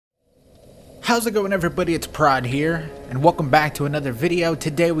How's it going, everybody? It's Prod here, and welcome back to another video.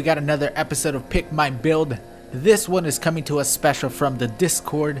 Today we got another episode of Pick My Build. This one is coming to us special from the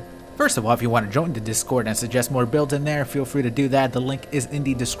Discord. First of all, if you want to join the Discord and suggest more builds in there, feel free to do that. The link is in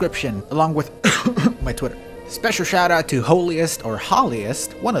the description, along with my Twitter. Special shout out to Holiest or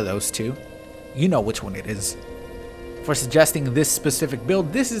Holliest, one of those two. You know which one it is. For suggesting this specific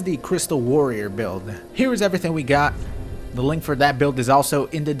build. This is the Crystal Warrior build. Here is everything we got. The link for that build is also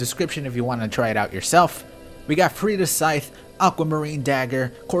in the description if you want to try it out yourself. We got Frida's Scythe, Aquamarine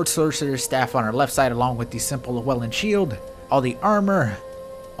Dagger, Court Sorcerer's Staff on our left side along with the Simple Llewellyn Shield, all the armor,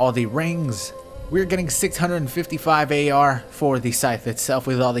 all the rings. We're getting 655 AR for the Scythe itself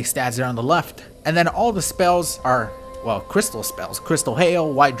with all the stats there on the left. And then all the spells are, well, crystal spells. Crystal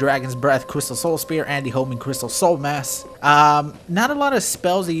Hail, White Dragon's Breath, Crystal Soul Spear, and the Homing Crystal Soul Mass. Not a lot of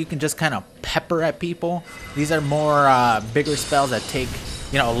spells that you can just kind of pepper at people. These are more bigger spells that take,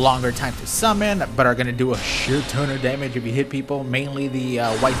 you know, a longer time to summon, but are going to do a shit ton of damage if you hit people. Mainly the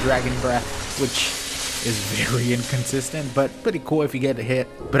White Dragon Breath, which is very inconsistent, but pretty cool if you get a hit.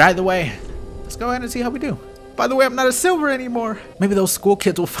 But either way, let's go ahead and see how we do. By the way, I'm not a silver anymore. Maybe those school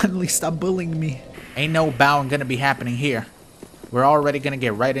kids will finally stop bullying me. Ain't no bowing gonna be happening here. We're already gonna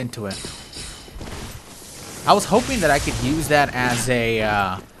get right into it. I was hoping that I could use that as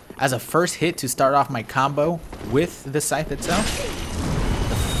a first hit to start off my combo with the Scythe itself.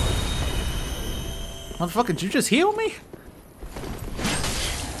 Motherfucker, did you just heal me?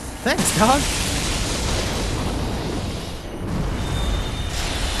 Thanks, dog.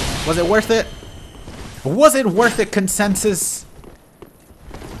 Was it worth it? Was it worth it, consensus?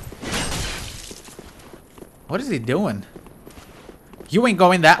 What is he doing? You ain't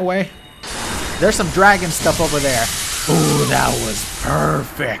going that way. There's some dragon stuff over there. Ooh, that was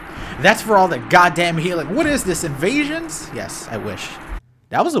perfect. That's for all the goddamn healing. What is this, invasions? Yes, I wish.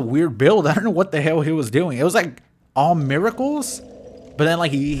 That was a weird build. I don't know what the hell he was doing. It was like all miracles, but then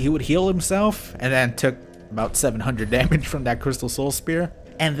like he would heal himself and then took about 700 damage from that Crystal Soul Spear.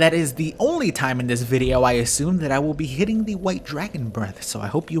 And that is the only time in this video, I assume, that I will be hitting the White Dragon Breath, so I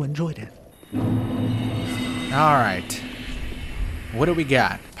hope you enjoyed it. Alright. What do we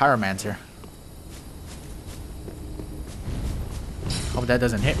got? Pyromancer. Hope that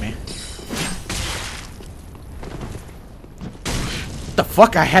doesn't hit me. What the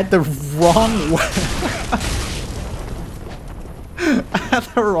fuck? I had the wrong I had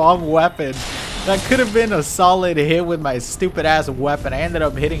the wrong weapon. That could have been a solid hit with my stupid ass weapon. I ended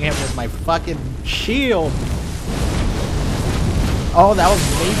up hitting him with my fucking shield. Oh, that was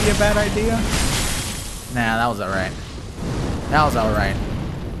maybe a bad idea? Nah, that was alright. That was alright.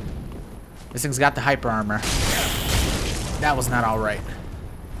 This thing's got the hyper armor. That was not alright.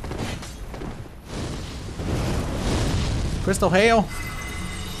 Crystal Hail?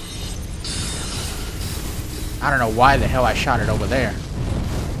 I don't know why the hell I shot it over there.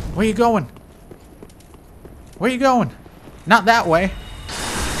 Where you going? Where you going? Not that way.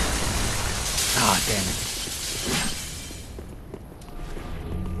 Ah, damn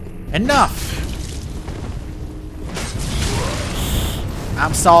it. Enough.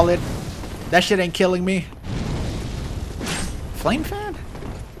 I'm solid. That shit ain't killing me. Flame fan?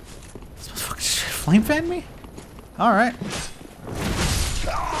 Flame fan me? Alright.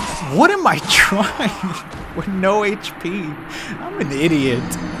 What am I trying? With no HP. I'm an idiot.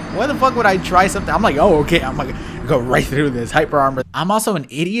 Why the fuck would I try something? I'm like, oh, okay, I'm like, go right through this hyper armor. I'm also an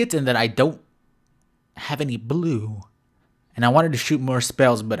idiot in that I don't have any blue. And I wanted to shoot more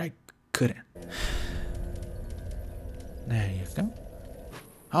spells, but I couldn't. There you go.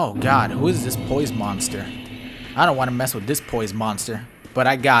 Oh god, who is this poise monster? I don't want to mess with this poise monster, but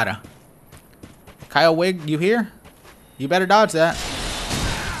I gotta. Kyle Wig, you here? You better dodge that.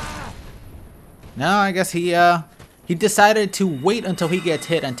 No, I guess he decided to wait until he gets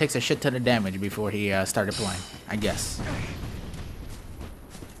hit and takes a shit ton of damage before he started playing, I guess.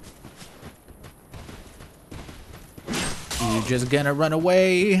 You just gonna run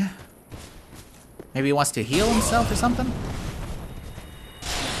away? Maybe he wants to heal himself or something?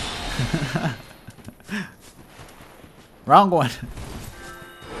 Wrong one.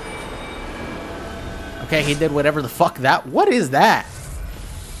 Okay, he did whatever the fuck that. What is that?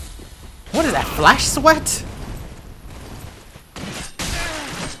 What is that? Flash sweat?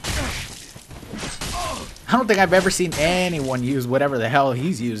 I don't think I've ever seen anyone use whatever the hell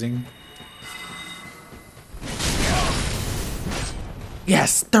he's using.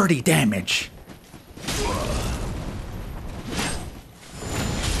 Yes, 30 damage.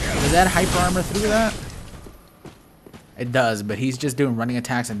 Does that hyper armor through that? It does, but he's just doing running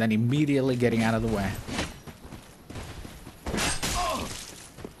attacks and then immediately getting out of the way.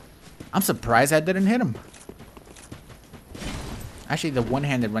 I'm surprised I didn't hit him. Actually, the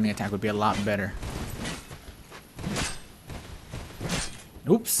one-handed running attack would be a lot better.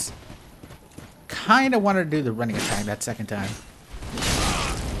 Oops. Kinda wanted to do the running attack that second time.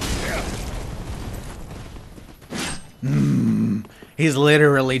 He's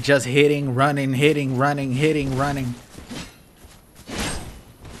literally just hitting, running, hitting, running, hitting, running.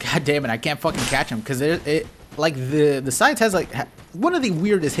 God damn it, I can't fucking catch him because like the sides has like one of the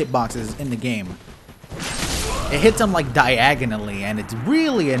weirdest hitboxes in the game. It hits them like diagonally and it's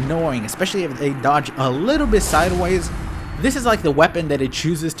really annoying, especially if they dodge a little bit sideways. This is like the weapon that it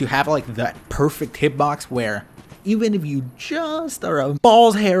chooses to have like that perfect hitbox where even if you just are a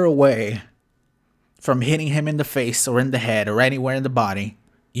ball's hair away from hitting him in the face or in the head or anywhere in the body,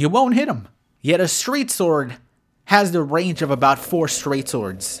 you won't hit him. Yet a straight sword has the range of about 4 straight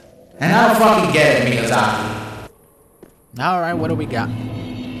swords. And I don't fucking get it, Miyazaki. Alright, what do we got?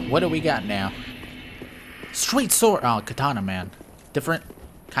 What do we got now? Straight sword. Oh, katana, man. Different.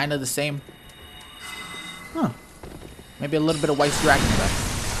 Kind of the same. Huh. Maybe a little bit of White Dragon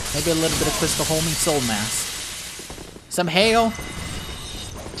Breath. Maybe a little bit of Crystal Homing Soul Mass. Some hail.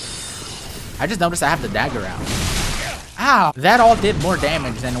 I just noticed I have the dagger out. Ow! That all did more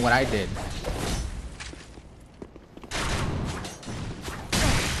damage than what I did.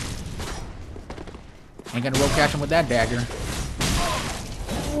 Ain't gonna roll catch him with that dagger.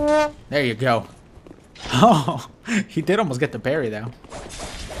 There you go. Oh, he did almost get the parry though.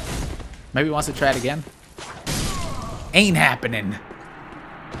 Maybe he wants to try it again. Ain't happening.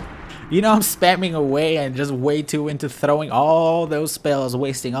 You know I'm spamming away and just way too into throwing all those spells,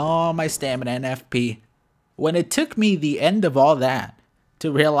 wasting all my stamina and FP. When it took me the end of all that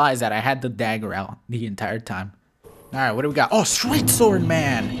to realize that I had the dagger out the entire time. Alright, what do we got? Oh, Straight Sword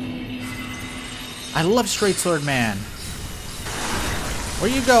Man! I love Straight Sword Man.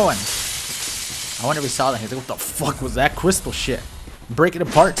 Where you going? I wonder if he saw that. He's like, what the fuck was that crystal shit? Break it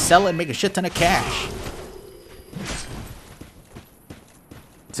apart, sell it, make a shit ton of cash.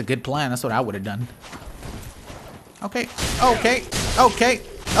 It's a good plan. That's what I would have done. Okay. Okay. Okay.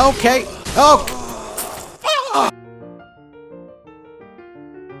 Okay. Okay.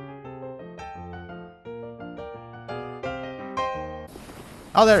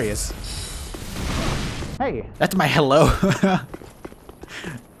 Oh, there he is. Hey. That's my hello.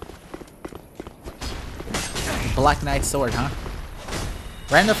 Black Knight sword, huh?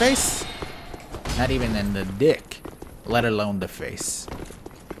 Right in the face? Not even in the dick. Let alone the face.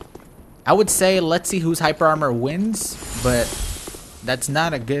 I would say let's see whose hyper armor wins, but that's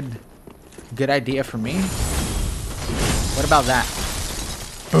not a good idea for me. What about that?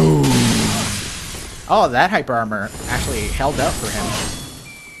 Boom! Oh, that hyper armor actually held up for him.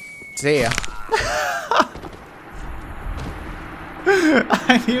 See ya.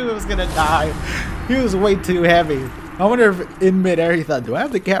 I knew he was gonna die. He was way too heavy. I wonder if in midair he thought, do I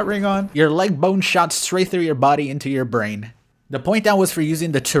have the cat ring on? Your leg bone shot straight through your body into your brain. The point down was for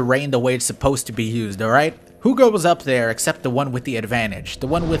using the terrain the way it's supposed to be used, alright? Who goes up there except the one with the advantage? The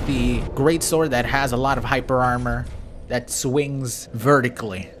one with the great sword that has a lot of hyper armor that swings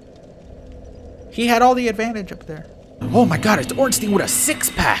vertically. He had all the advantage up there. Oh my god, it's Ornstein with a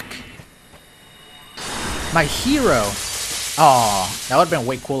 6-pack! My hero! Aw, that would have been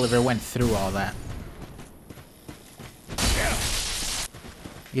way cool if it went through all that.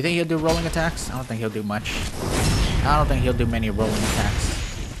 You think he'll do rolling attacks? I don't think he'll do much. I don't think he'll do many rolling attacks.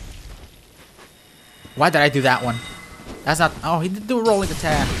 Why did I do that one? That's not... Oh, he did do a rolling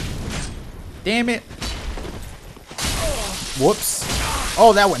attack. Damn it. Whoops.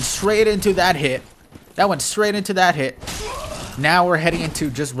 Oh, that went straight into that hit. That went straight into that hit. Now we're heading into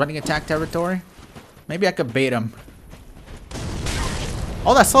just running attack territory. Maybe I could bait him.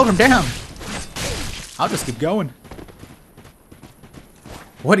 Oh, that slowed him down. I'll just keep going.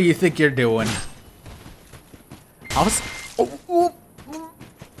 What do you think you're doing? I was... Oh,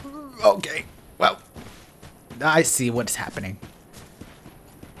 okay. Well, I see what's happening.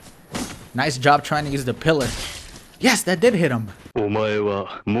 Nice job trying to use the pillar. Yes, that did hit him. What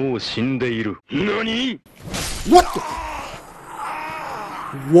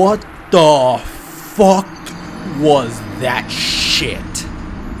the fuck was that shit?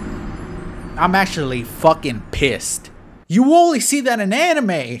 I'm actually fucking pissed. You only see that in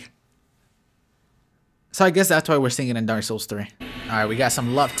anime. So I guess that's why we're singing in Dark Souls 3. Alright, we got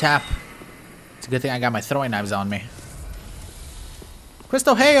some love tap. It's a good thing I got my throwing knives on me.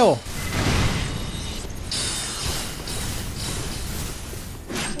 Crystal Hail!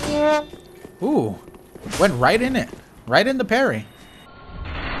 Ooh. Went right in it. Right in the parry.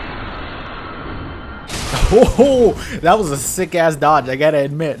 Oh, that was a sick ass dodge, I gotta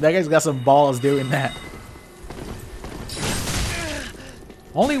admit. That guy's got some balls doing that.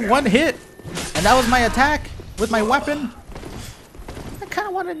 Only one hit, and that was my attack with my weapon. I kind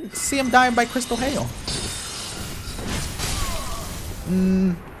of wanted to see him die by Crystal Hail.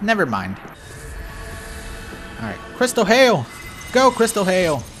 Never mind. Alright, Crystal Hail! Go, Crystal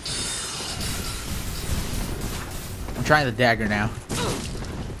Hail! I'm trying the dagger now.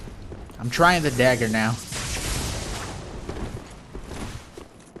 I'm trying the dagger now.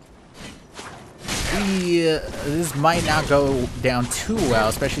 This might not go down too well,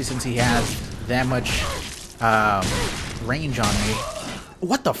 especially since he has that much range on me.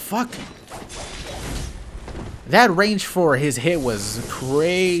 What the fuck? That range for his hit was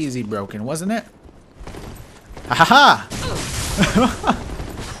crazy broken, wasn't it? Haha!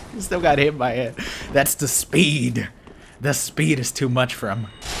 Still got hit by it. That's the speed. The speed is too much for him.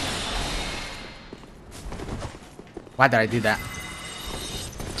 Why did I do that?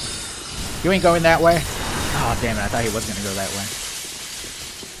 You ain't going that way? Oh, damn it. I thought he was going to go that way.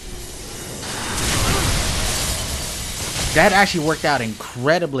 That actually worked out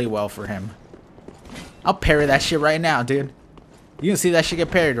incredibly well for him. I'll parry that shit right now, dude. You can see that shit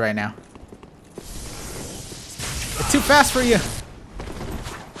get parried right now. It's too fast for you.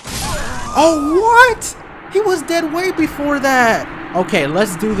 Oh, what? He was dead way before that. Okay,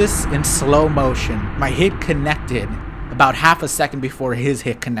 let's do this in slow motion. My hit connected about half a second before his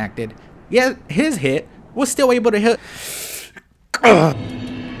hit connected. Yeah, his hit was still able to hit.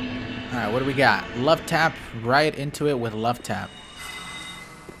 Alright, what do we got? Love tap right into it with love tap.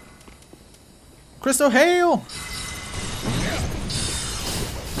 Crystal Hail!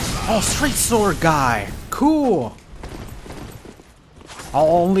 Oh, straight sword guy. Cool.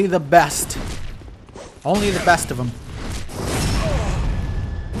 Only the best. Only the best of them.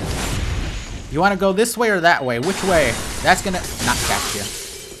 You want to go this way or that way? Which way? That's gonna not catch you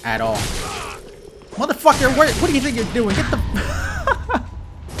at all. Motherfucker, what do you think you're doing? Get the...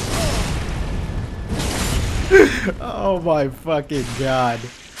 Oh my fucking god.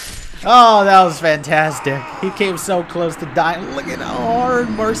 Oh, that was fantastic. He came so close to dying. Look at how hard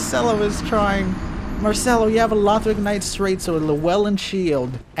Marcelo is trying. Marcelo, you have a Lothric Knight straight sword, Llewellyn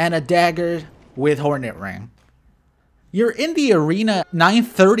shield, and a dagger with Hornet Ring. You're in the arena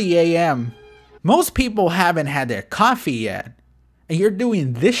 9:30 a.m. Most people haven't had their coffee yet. And you're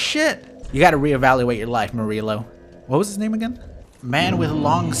doing this shit? You gotta reevaluate your life, Murillo. What was his name again? Man with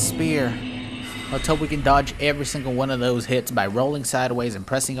long spear. Let's hope we can dodge every single one of those hits by rolling sideways and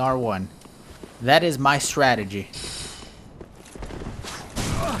pressing R1. That is my strategy.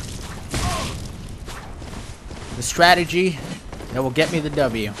 The strategy that will get me the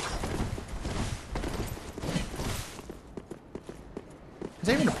W. Is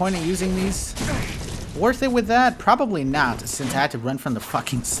there even a point in using these? Worth it with that? Probably not, since I had to run from the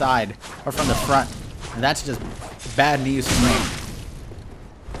fucking side, or from the front. And that's just bad news for me.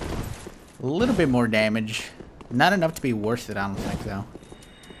 A little bit more damage. Not enough to be worth it, I don't think, though.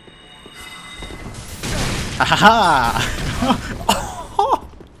 Aha!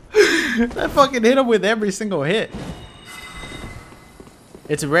 That fucking hit him with every single hit.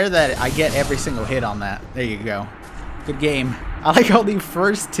 It's rare that I get every single hit on that. There you go. Good game. I like how the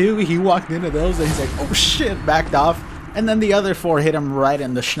first two, he walked into those and he's like, oh shit, backed off. And then the other four hit him right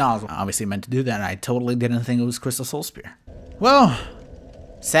in the schnoz. I obviously meant to do that, and I totally didn't think it was Crystal Soul Spear. Well,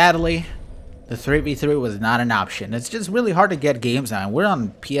 sadly, the 3v3 was not an option. It's just really hard to get games now, and we're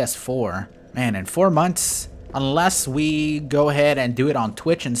on PS4. Man, in 4 months, unless we go ahead and do it on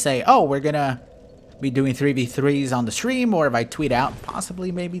Twitch and say, oh, we're gonna be doing 3v3s on the stream, or if I tweet out,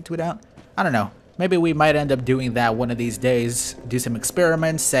 possibly maybe tweet out. I don't know. Maybe we might end up doing that one of these days. Do some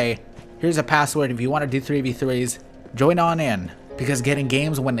experiments, say, here's a password. If you want to do 3v3s, join on in. Because getting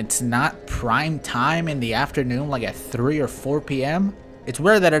games when it's not prime time in the afternoon, like at 3 or 4 p.m., it's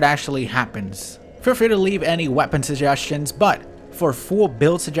rare that it actually happens. Feel free to leave any weapon suggestions, but for full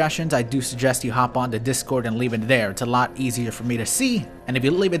build suggestions, I do suggest you hop on the Discord and leave it there. It's a lot easier for me to see, and if you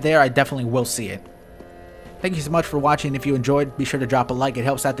leave it there, I definitely will see it. Thank you so much for watching. If you enjoyed, be sure to drop a like. It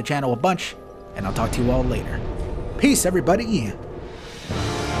helps out the channel a bunch, and I'll talk to you all later. Peace, everybody!